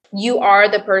you are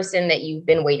the person that you've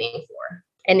been waiting for.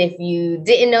 And if you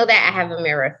didn't know that, I have a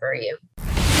mirror for you.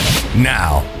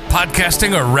 Now,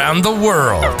 podcasting around the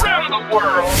world.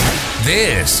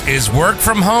 This is Work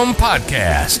From Home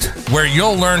Podcast, where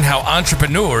you'll learn how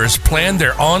entrepreneurs plan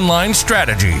their online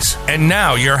strategies. And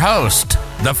now your host,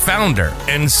 the founder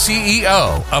and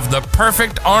CEO of the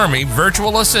Perfect Army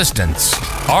Virtual Assistants,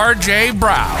 RJ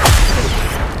Brown.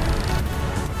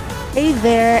 Hey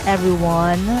there,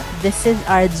 everyone. This is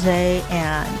RJ,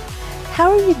 and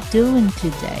how are you doing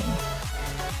today?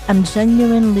 I'm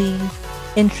genuinely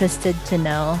interested to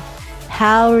know,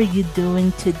 how are you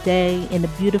doing today in a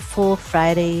beautiful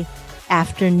Friday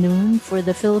afternoon for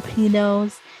the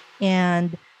Filipinos,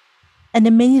 and an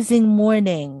amazing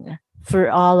morning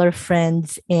for all our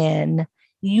friends in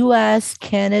US,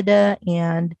 Canada,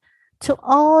 and to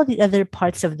all the other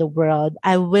parts of the world.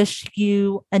 I wish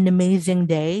you an amazing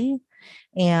day,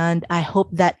 and I hope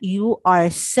that you are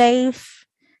safe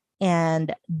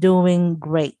and doing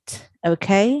great.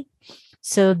 Okay?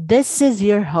 So this is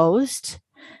your host.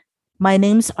 My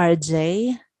name's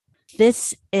RJ.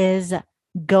 This is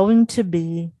going to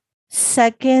be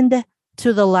second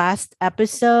to the last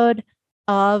episode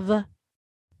of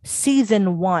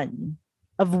season 1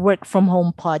 of Work From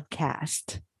Home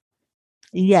Podcast.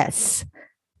 Yes,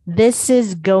 this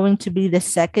is going to be the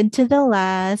second to the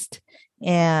last,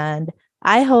 and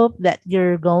I hope that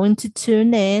you're going to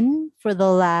tune in for the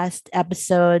last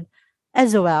episode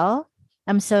as well.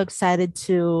 I'm so excited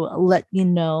to let you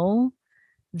know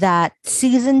that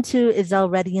season 2 is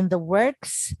already in the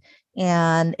works,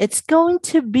 and it's going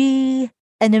to be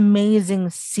an amazing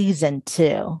season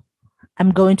 2.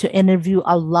 I'm going to interview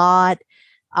a lot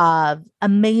of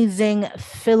amazing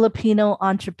Filipino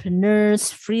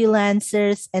entrepreneurs,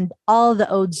 freelancers, and all the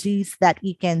OGs that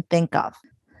you can think of.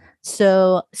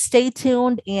 So stay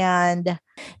tuned, and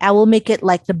I will make it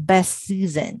like the best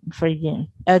season for you.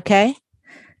 Okay?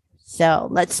 So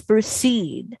let's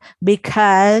proceed,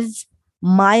 because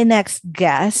my next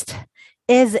guest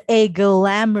is a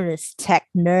glamorous tech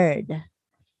nerd.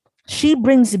 She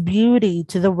brings beauty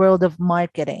to the world of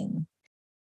marketing.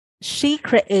 She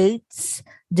creates,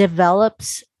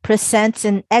 develops, presents,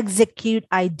 and execute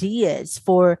ideas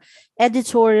for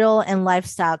editorial and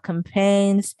lifestyle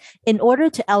campaigns in order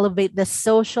to elevate the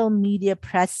social media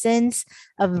presence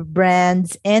of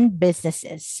brands and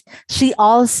businesses. She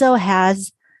also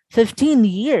has 15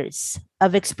 years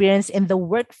of experience in the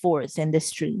workforce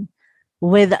industry,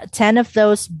 with 10 of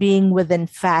those being within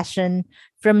fashion,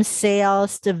 from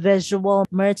sales to visual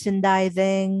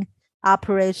merchandising,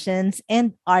 operations,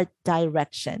 and art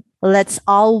direction. Let's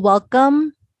all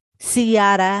welcome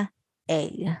Ciara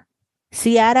A.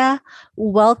 Ciara,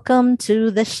 welcome to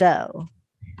the show.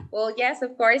 Well, yes,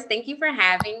 of course. Thank you for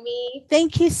having me.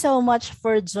 Thank you so much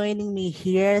for joining me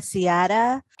here,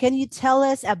 Ciara. Can you tell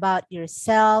us about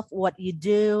yourself, what you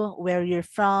do, where you're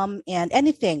from, and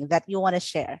anything that you want to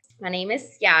share? My name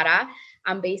is Ciara.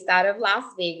 I'm based out of Las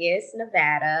Vegas,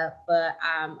 Nevada, but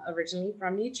I'm originally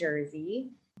from New Jersey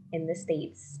in the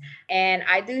States. And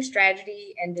I do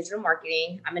strategy and digital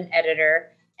marketing. I'm an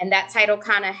editor, and that title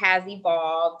kind of has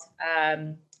evolved.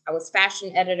 I was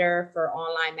fashion editor for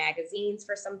online magazines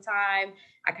for some time.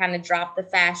 I kind of dropped the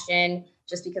fashion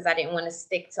just because I didn't want to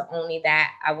stick to only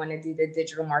that. I want to do the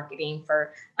digital marketing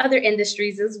for other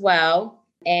industries as well.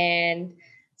 And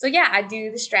so, yeah, I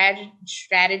do the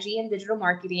strategy and digital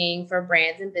marketing for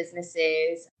brands and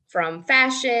businesses, from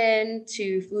fashion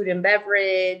to food and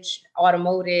beverage,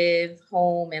 automotive,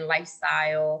 home and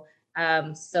lifestyle.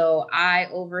 So I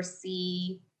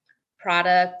oversee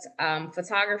product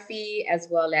photography, as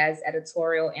well as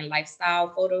editorial and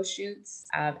lifestyle photo shoots.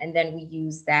 And then we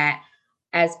use that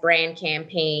as brand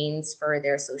campaigns for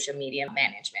their social media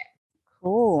management.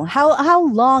 Cool. How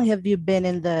long have you been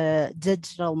in the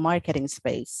digital marketing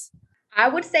space? I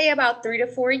would say about 3 to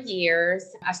 4 years.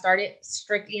 I started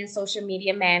strictly in social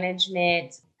media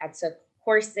management. I took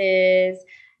courses,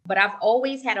 but I've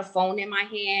always had a phone in my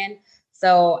hand.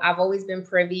 So I've always been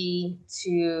privy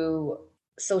to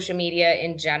social media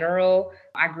in general.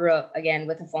 I grew up, again,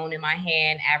 with a phone in my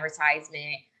hand,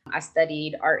 advertisement. I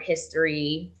studied art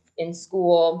history in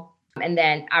school. And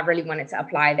then I really wanted to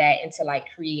apply that into like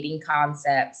creating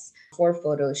concepts for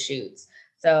photo shoots.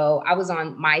 So I was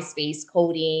on MySpace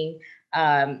coding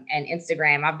and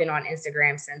Instagram. I've been on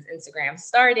Instagram since Instagram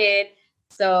started.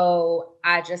 So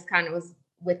I just kind of was,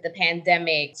 with the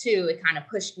pandemic too, it kind of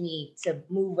pushed me to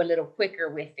move a little quicker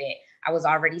with it. I was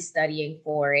already studying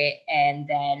for it. And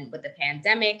then with the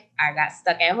pandemic, I got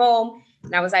stuck at home.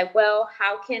 And I was like, well,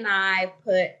 how can I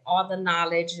put all the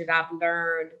knowledge that I've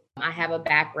learned? I have a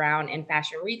background in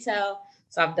fashion retail.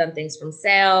 So I've done things from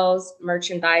sales,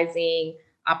 merchandising,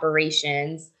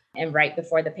 operations. And right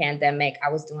before the pandemic,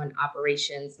 I was doing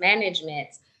operations management.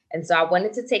 And so I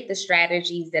wanted to take the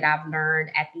strategies that I've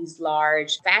learned at these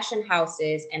large fashion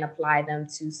houses and apply them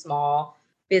to small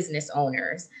business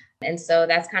owners. And so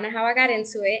that's kind of how I got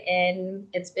into it. And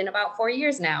it's been about 4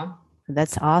 years now.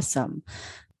 That's awesome.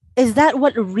 Is that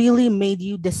what really made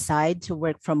you decide to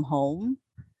work from home?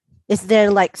 Is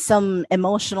there like some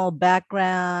emotional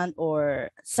background or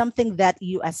something that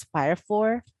you aspire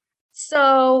for?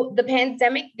 So the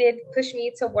pandemic did push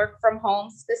me to work from home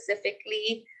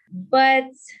specifically, but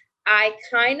I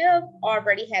kind of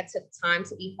already had took time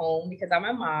to be home because I'm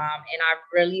a mom and I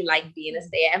really like being a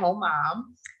stay-at-home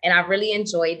mom and I really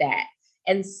enjoy that.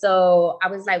 And so I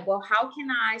was like, well, how can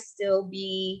I still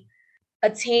be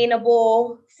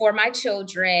attainable for my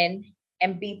children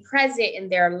and be present in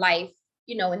their life,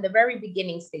 in the very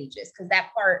beginning stages? Because that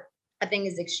part I think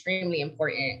is extremely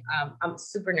important. I'm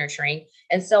super nurturing.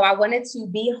 And so I wanted to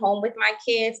be home with my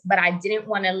kids, but I didn't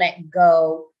want to let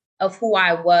go of who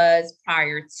I was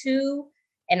prior to.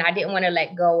 And I didn't want to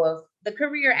let go of the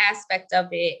career aspect of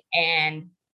it. And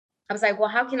I was like, well,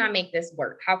 how can I make this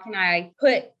work? How can I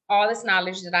put all this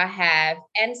knowledge that I have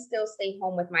and still stay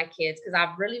home with my kids? Because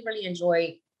I really, really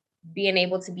enjoy being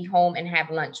able to be home and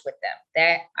have lunch with them.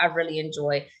 That I really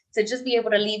enjoy. To just be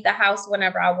able to leave the house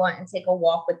whenever I want and take a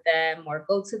walk with them or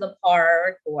go to the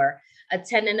park or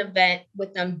attend an event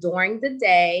with them during the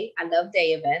day. I love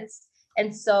day events.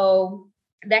 And so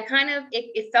that kind of,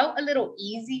 it felt a little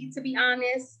easy, to be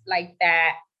honest, like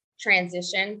that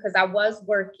transition, because I was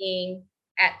working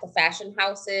at the fashion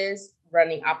houses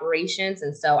running operations.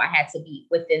 And so I had to be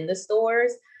within the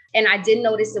stores. And I did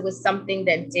notice it was something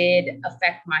that did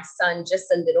affect my son just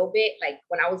a little bit. Like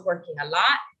when I was working a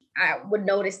lot, I would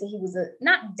notice that he was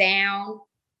not down,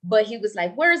 but he was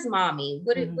like, where's mommy?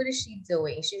 What is she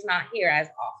doing? She's not here as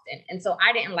often. And so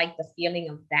I didn't like the feeling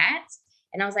of that.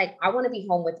 And I was like, I want to be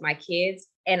home with my kids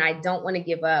and I don't want to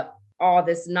give up all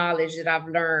this knowledge that I've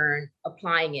learned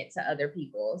applying it to other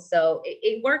people. So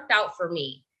it worked out for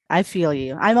me. I feel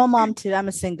you. I'm a mom too. I'm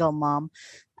a single mom.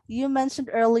 You mentioned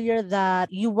earlier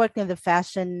that you work in the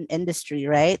fashion industry,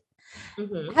 right?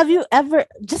 Mm-hmm. Have you ever,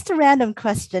 just a random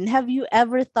question, have you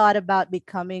ever thought about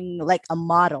becoming like a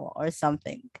model or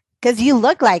something? Because you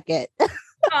look like it.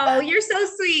 Oh, you're so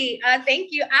sweet. Thank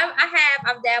you.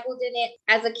 I've dabbled in it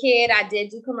as a kid. I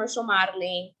did do commercial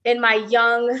modeling in my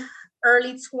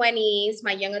early 20s,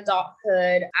 my young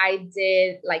adulthood. I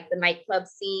did like the nightclub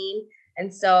scene.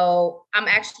 And so I'm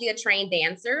actually a trained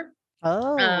dancer.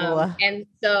 Oh. And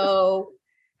so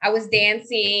I was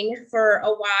dancing for a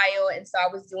while. And so I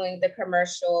was doing the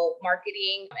commercial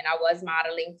marketing and I was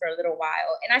modeling for a little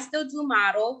while. And I still do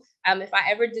model. If I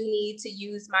ever do need to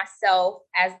use myself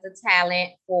as the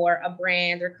talent for a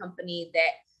brand or company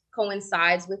that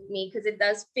coincides with me, because it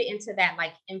does fit into that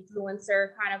like influencer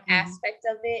kind of aspect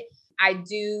of it. I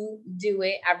do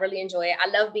it. I really enjoy it. I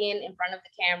love being in front of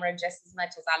the camera just as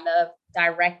much as I love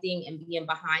directing and being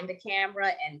behind the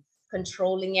camera and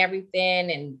controlling everything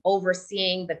and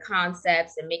overseeing the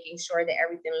concepts and making sure that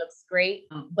everything looks great.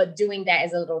 But doing that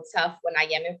is a little tough when I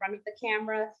am in front of the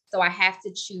camera. So I have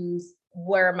to choose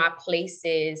where my place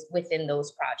is within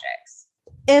those projects.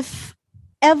 If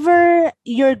ever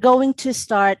you're going to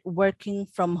start working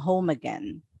from home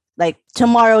again, like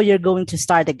tomorrow you're going to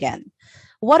start again,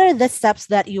 what are the steps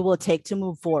that you will take to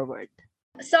move forward?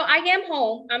 So I am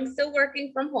home. I'm still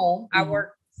working from home. I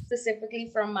work specifically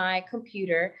from my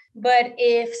computer. But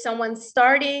if someone's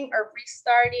starting or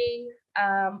restarting,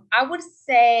 I would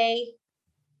say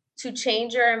to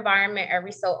change your environment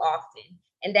every so often.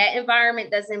 And that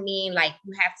environment doesn't mean like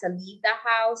you have to leave the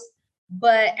house,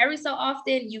 but every so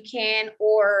often you can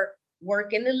or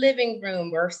work in the living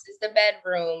room versus the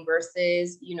bedroom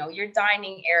versus, your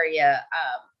dining area.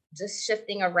 Just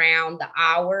shifting around the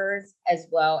hours as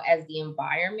well as the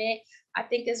environment, I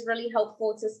think is really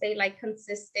helpful to stay like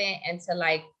consistent and to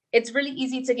like, it's really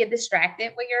easy to get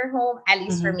distracted when you're home. At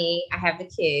least for me, I have the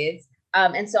kids.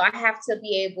 And so I have to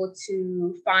be able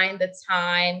to find the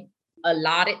time,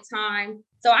 allotted time.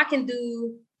 So I can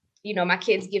do, my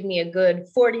kids give me a good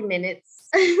 40 minutes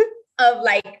of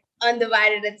like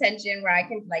undivided attention where I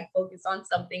can like focus on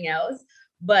something else.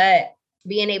 But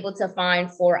being able to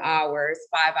find 4 hours,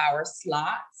 5-hour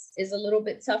slots is a little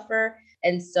bit tougher.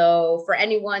 And so for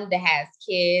anyone that has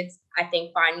kids, I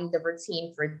think finding the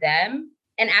routine for them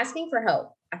and asking for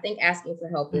help. I think asking for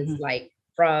help is like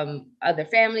from other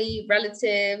family,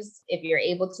 relatives, if you're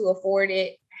able to afford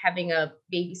it, having a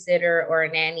babysitter or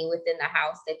a nanny within the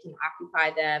house that can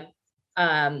occupy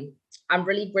them. I'm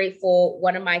really grateful.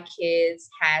 One of my kids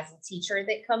has a teacher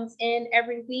that comes in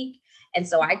every week. And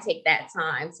so I take that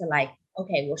time to like,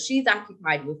 okay, well, she's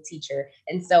occupied with teacher.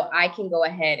 And so I can go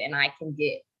ahead and I can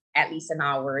get at least an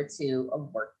hour or two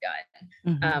of work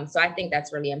done. So I think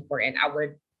that's really important.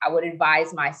 I would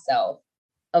advise myself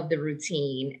of the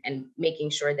routine and making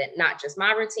sure that not just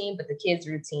my routine, but the kids'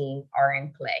 routine are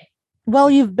in play. Well,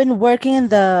 you've been working in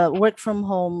the work from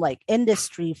home like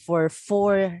industry for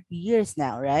 4 years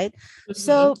now, right?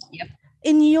 So Yep.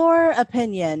 in your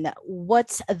opinion,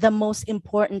 what's the most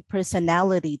important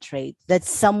personality trait that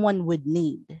someone would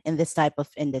need in this type of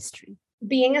industry?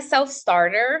 Being a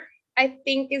self-starter, I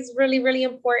think is really, really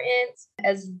important,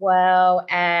 as well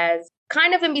as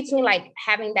kind of in between, like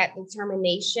having that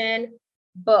determination,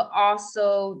 but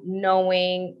also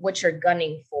knowing what you're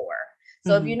gunning for.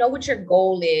 So if you know what your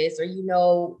goal is, or you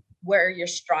know where you're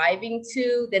striving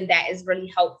to, then that is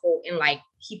really helpful in like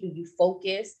keeping you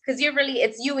focused, because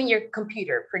it's you and your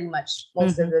computer pretty much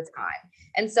most of the time.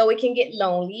 And so it can get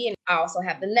lonely. And I also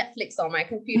have the Netflix on my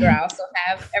computer. I also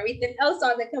have everything else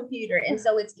on the computer. And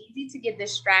so it's easy to get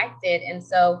distracted. And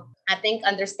so I think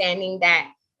understanding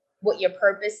that what your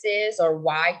purpose is, or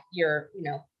why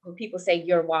when people say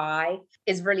your why,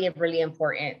 is really, really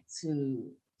important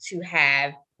to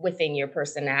have within your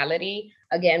personality.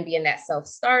 Again, being that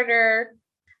self-starter.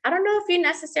 I don't know if you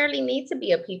necessarily need to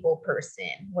be a people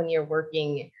person when you're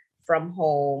working from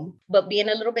home, but being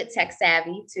a little bit tech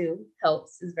savvy too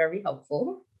is very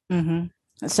helpful.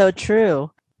 So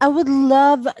true. I would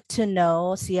love to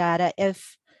know, Ciara,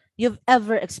 if you've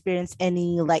ever experienced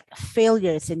any like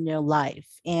failures in your life,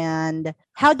 and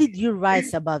how did you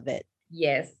rise above it?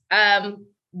 Yes,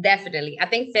 definitely. I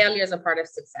think failure is a part of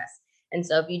success. And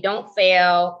so if you don't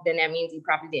fail, then that means you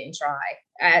probably didn't try.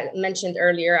 I mentioned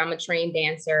earlier, I'm a trained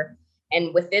dancer.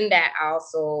 And within that, I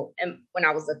also, and when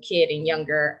I was a kid and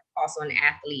younger, also an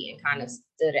athlete, and kind of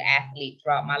stood an athlete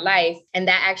throughout my life. And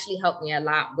that actually helped me a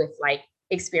lot with like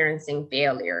experiencing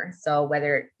failure. So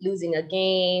whether losing a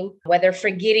game, whether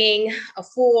forgetting a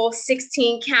full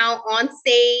 16 count on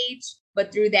stage,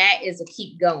 but through that is a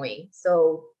keep going.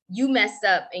 So you mess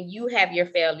up and you have your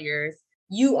failures.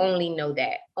 You only know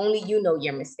that. Only you know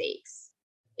your mistakes.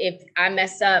 If I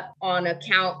mess up on a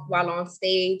count while on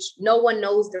stage, no one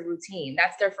knows the routine.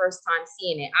 That's their first time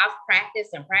seeing it. I've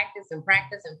practiced and practiced and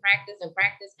practiced and practiced and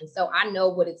practiced. And so I know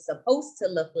what it's supposed to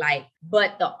look like,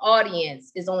 but the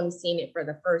audience is only seeing it for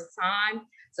the first time.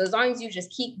 So as long as you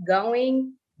just keep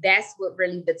going, that's what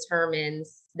really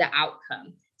determines the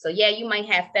outcome. So yeah, you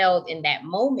might have failed in that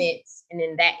moment and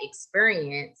in that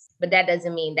experience, but that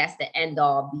doesn't mean that's the end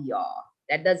all be all.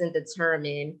 That doesn't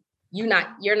determine you're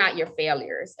not your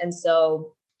failures. And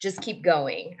so just keep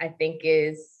going, I think,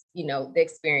 is, the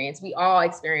experience. We all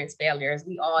experience failures.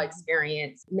 We all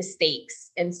experience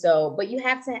mistakes. And so, but you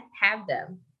have to have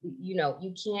them.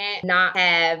 You can't not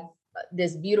have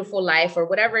this beautiful life or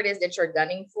whatever it is that you're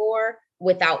gunning for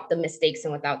without the mistakes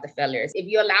and without the failures. If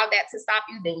you allow that to stop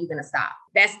you, then you're going to stop.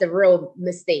 That's the real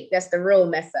mistake. That's the real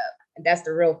mess up. And that's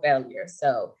the real failure.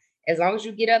 So as long as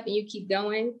you get up and you keep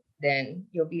going, then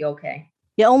you'll be okay.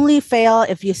 You only fail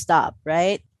if you stop,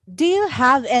 right? Do you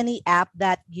have any app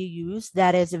that you use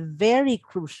that is very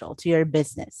crucial to your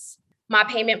business? My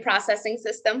payment processing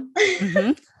system.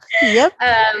 Yep.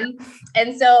 And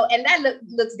that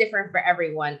looks different for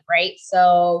everyone, right?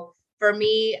 So for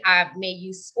me, I may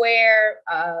use Square,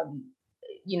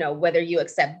 whether you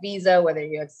accept Visa, whether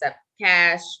you accept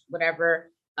cash, whatever.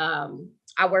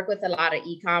 I work with a lot of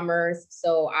e-commerce,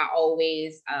 so I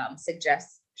always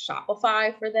suggest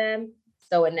Shopify for them.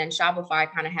 So, and then Shopify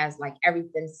kind of has like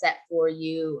everything set for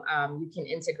you. You can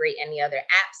integrate any other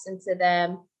apps into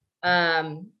them.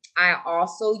 I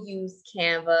also use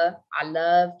Canva. I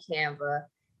love Canva.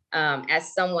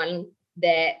 As someone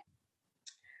that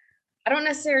I don't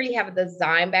necessarily have a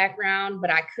design background,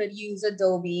 but I could use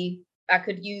Adobe. I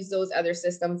could use those other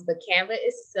systems, but Canva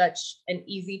is such an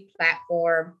easy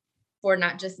platform for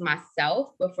not just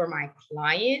myself, but for my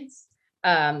clients.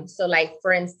 So like,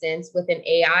 for instance, with an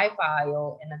AI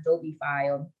file, an Adobe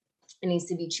file, it needs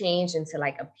to be changed into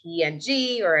like a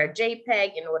PNG or a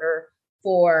JPEG in order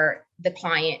for the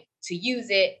client to use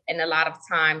it. And a lot of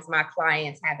times my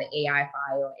clients have an AI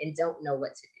file and don't know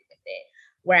what to do with it.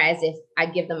 Whereas if I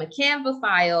give them a Canva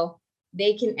file,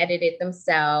 they can edit it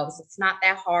themselves. It's not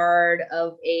that hard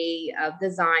of a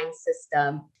design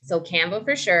system. So Canva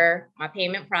for sure, my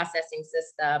payment processing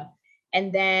system.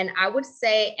 And then I would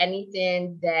say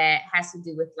anything that has to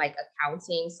do with like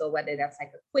accounting. So whether that's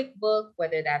like a QuickBook,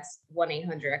 whether that's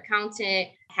 1-800-Accountant,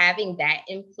 having that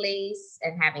in place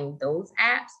and having those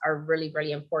apps are really,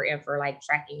 really important for like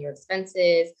tracking your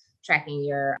expenses, tracking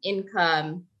your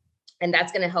income. And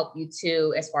that's going to help you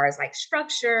too, as far as like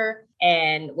structure.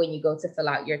 And when you go to fill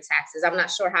out your taxes, I'm not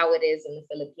sure how it is in the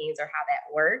Philippines or how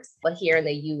that works, but here in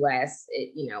the US,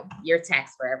 you're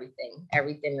taxed for everything.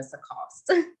 Everything is a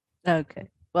cost. Okay.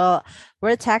 Well,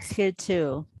 we're taxed here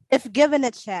too. If given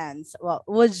a chance, well,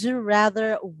 would you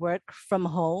rather work from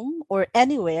home or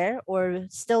anywhere or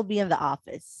still be in the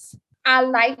office? I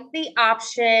like the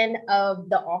option of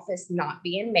the office not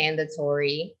being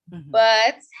mandatory, Mhm.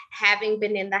 but having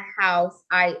been in the house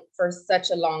for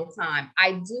such a long time,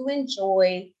 I do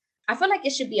enjoy. I feel like it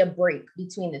should be a break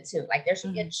between the two. Like there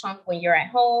should be a chunk when you're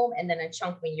at home and then a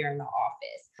chunk when you're in the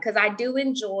office. Because I do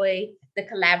enjoy the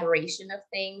collaboration of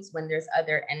things when there's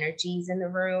other energies in the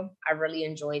room. I really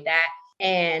enjoy that.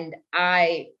 And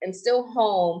I am still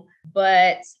home,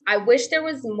 but I wish there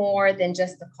was more than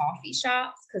just the coffee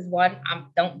shops. Because one, I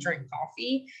don't drink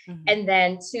coffee. Mhm. And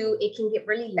then two, it can get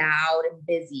really loud and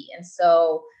busy. And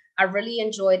so I really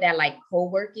enjoy that like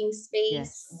co-working space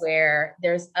Yes. where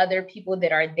there's other people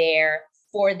that are there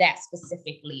for that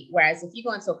specifically. Whereas if you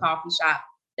go into a coffee shop,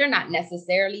 they're not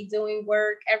necessarily doing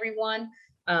work, everyone.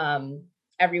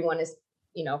 Everyone is,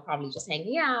 probably just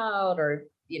hanging out or,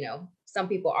 some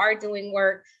people are doing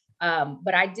work.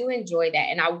 But I do enjoy that.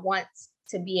 And I want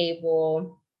to be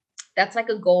able, that's like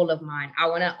a goal of mine. I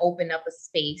want to open up a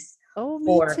space Oh, me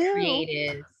for too.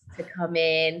 creatives to come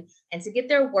in and to get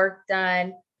their work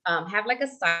done, have like a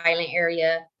silent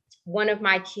area. One of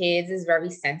my kids is very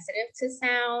sensitive to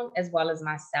sound as well as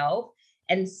myself.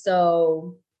 And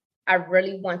so I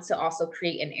really want to also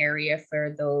create an area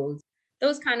for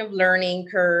those kind of learning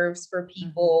curves for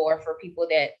people or for people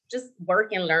that just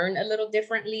work and learn a little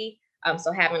differently.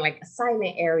 So having like a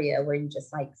silent area where you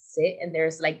just like sit and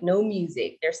there's like no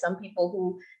music. There's some people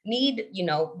who need,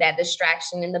 that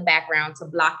distraction in the background to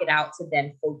block it out to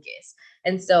then focus.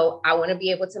 And so I want to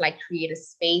be able to like create a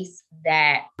space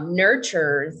that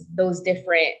nurtures those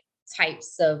different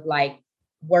types of like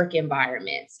work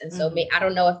environments. And so I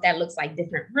don't know if that looks like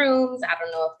different rooms. I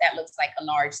don't know if that looks like a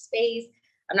large space.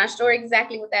 I'm not sure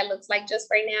exactly what that looks like just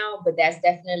right now, but that's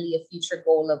definitely a future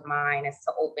goal of mine, is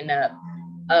to open up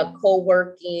a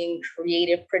co-working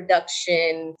creative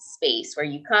production space where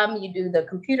you come, you do the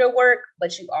computer work,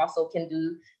 but you also can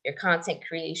do your content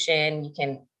creation. You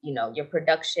can, your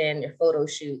production, your photo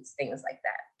shoots, things like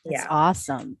that. That's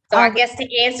awesome. So I guess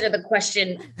to answer the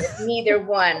question, neither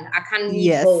one. I kind of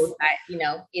need both.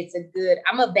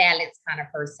 I'm a balanced kind of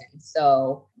person.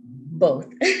 So both.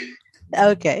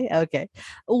 Okay.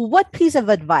 What piece of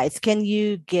advice can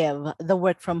you give the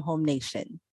work from home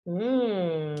nation?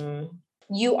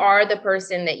 You are the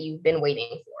person that you've been waiting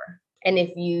for. And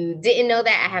if you didn't know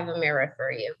that, I have a mirror for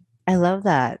you. I love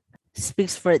that.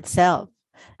 Speaks for itself.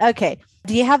 Okay.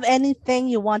 Do you have anything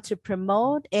you want to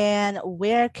promote, and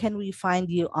where can we find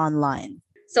you online?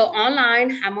 So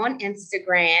online, I'm on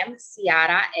Instagram,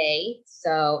 Xiara A.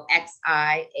 So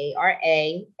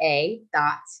XIARA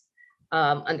 __.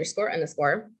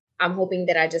 I'm hoping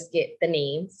that I just get the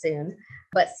name soon.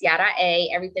 But Xiara A,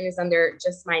 everything is under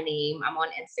just my name. I'm on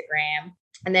Instagram.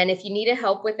 And then if you need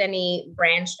help with any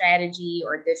brand strategy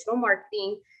or digital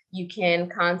marketing, you can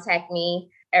contact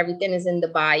me. Everything is in the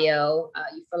bio.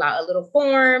 You fill out a little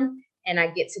form and I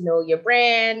get to know your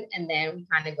brand. And then we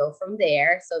kind of go from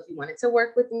there. So if you wanted to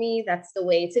work with me, that's the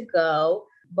way to go.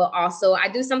 But also I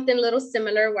do something a little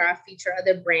similar where I feature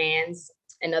other brands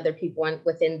and other people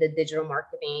within the digital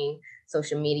marketing,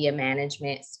 social media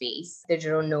management space,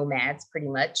 digital nomads, pretty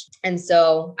much. And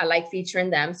so I like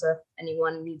featuring them. So if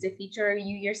anyone needs a feature,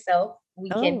 you yourself, we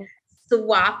can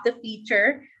swap the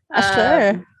feature.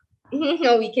 Sure.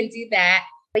 We can do that.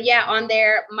 But yeah, on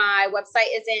there, my website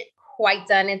isn't quite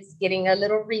done. It's getting a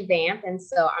little revamp. And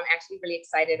so I'm actually really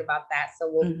excited about that. So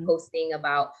we'll be posting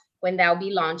about when that'll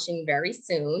be launching very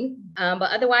soon.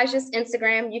 But otherwise, just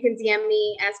Instagram. You can DM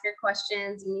me, ask your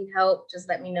questions, you need help, just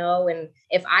let me know. And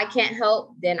if I can't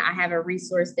help, then I have a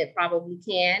resource that probably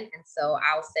can. And so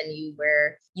I'll send you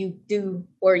where you do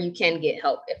or you can get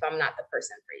help if I'm not the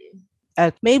person for you.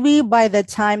 Maybe by the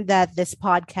time that this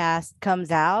podcast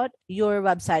comes out, your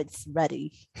website's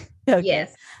ready. Okay.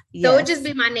 Yes. So it'll just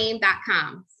be my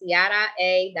name.com,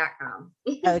 Xiara.a.com.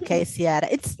 Okay, Xiara.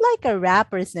 It's like a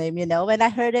rapper's name, When I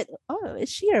heard it, oh, is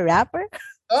she a rapper?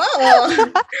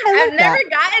 Oh, I've never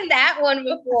gotten that one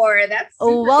before. That's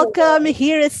welcome. Cool.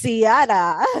 Here is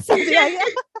Xiara. Something like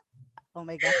that. Oh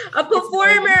my God. A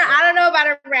performer. I don't know about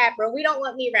a rapper. We don't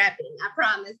want me rapping. I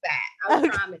promise that. I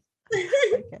promise.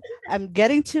 Okay. I'm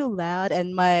getting too loud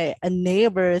and my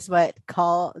neighbors might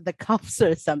call the cops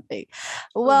or something.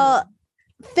 Well,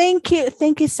 Thank you.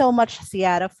 Thank you so much,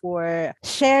 Ciara, for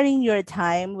sharing your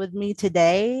time with me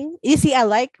today. You see, I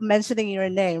like mentioning your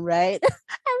name, right?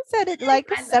 I've said it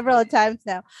like I love several it. times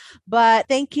now. But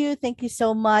thank you. Thank you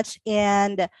so much.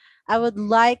 And I would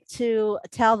like to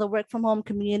tell the work from home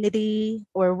community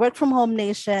or work from home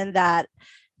nation that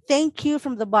thank you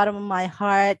from the bottom of my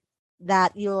heart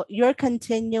that you're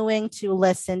continuing to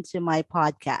listen to my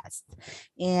podcast.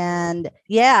 And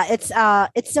yeah, it's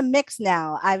a mix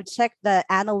now. I've checked the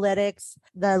analytics.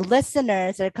 The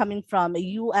listeners are coming from the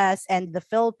US and the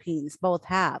Philippines, both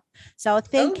have. So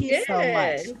thank Oh, you so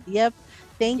much. good. Yep,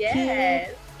 thank you.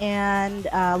 Yes. And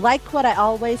like what I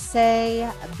always say,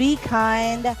 be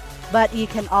kind, but you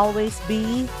can always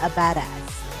be a badass.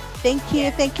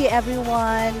 Yes. Thank you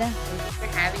everyone. Thank you for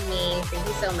having me. Thank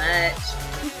you so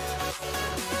much.